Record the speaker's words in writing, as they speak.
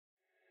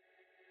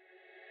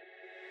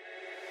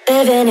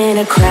Living in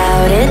a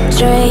crowded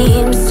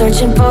dream,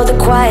 searching for the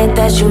quiet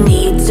that you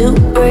need to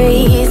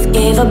breathe.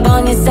 Gave up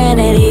on your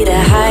sanity to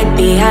hide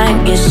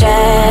behind your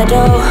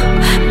shadow,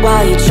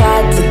 while you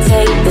tried to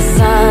take the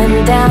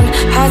sun down.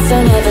 Hearts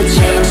don't ever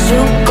change to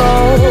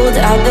gold,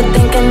 out there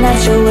thinking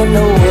that you're in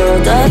the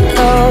world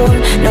alone.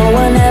 No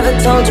one ever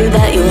told you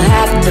that you'll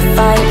have to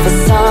fight for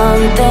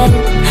something,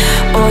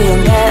 or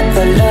you'll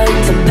never learn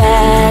to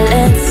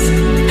balance.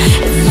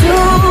 It's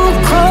too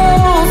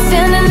cold,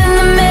 standing in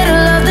the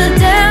middle of the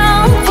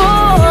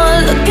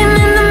downpour, looking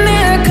in the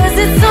mirror, cause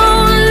it's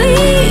only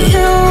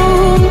you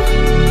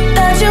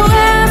that you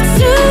have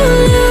to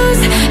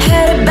lose.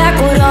 Headed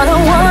backward on a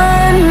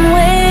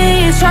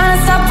one-way, trying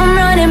to stop from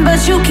running, but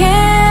you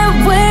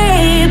can't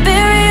wait.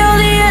 Bury all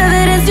the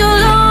evidence,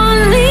 you'll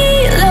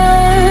only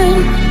learn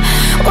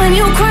when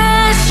you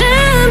crash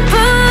and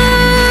burn.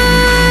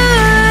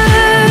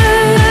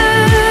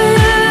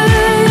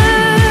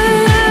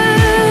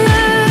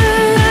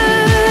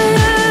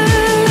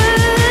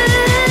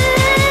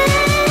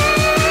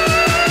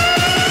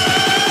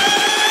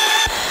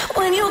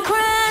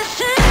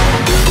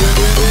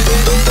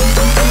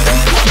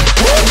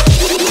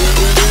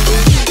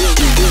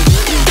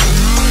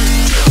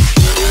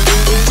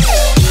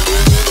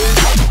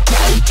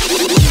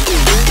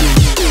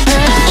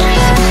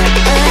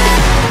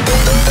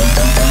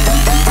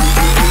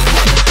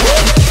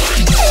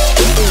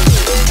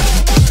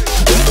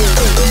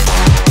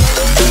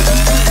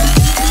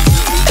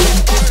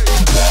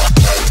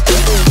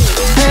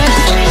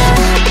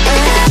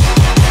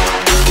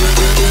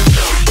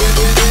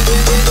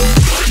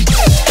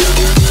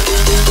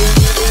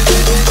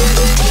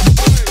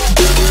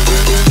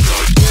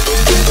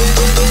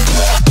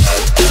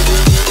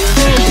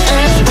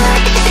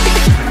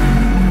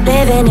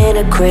 Living in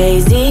a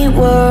crazy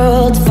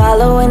world,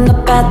 following the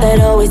path that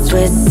always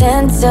twists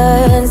and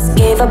turns.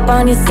 Gave up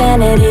on your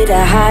sanity to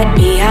hide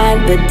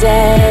behind the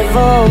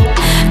devil,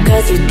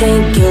 cause you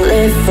think you'll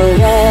live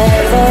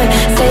forever.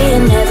 Say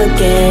you're never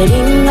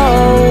getting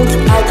old,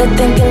 out there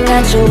thinking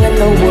that you're in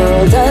the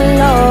world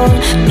alone.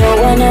 No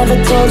one ever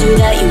told you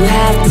that you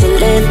have to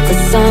live for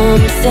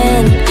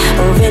something,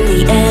 or in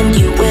the end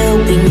you will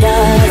be nothing.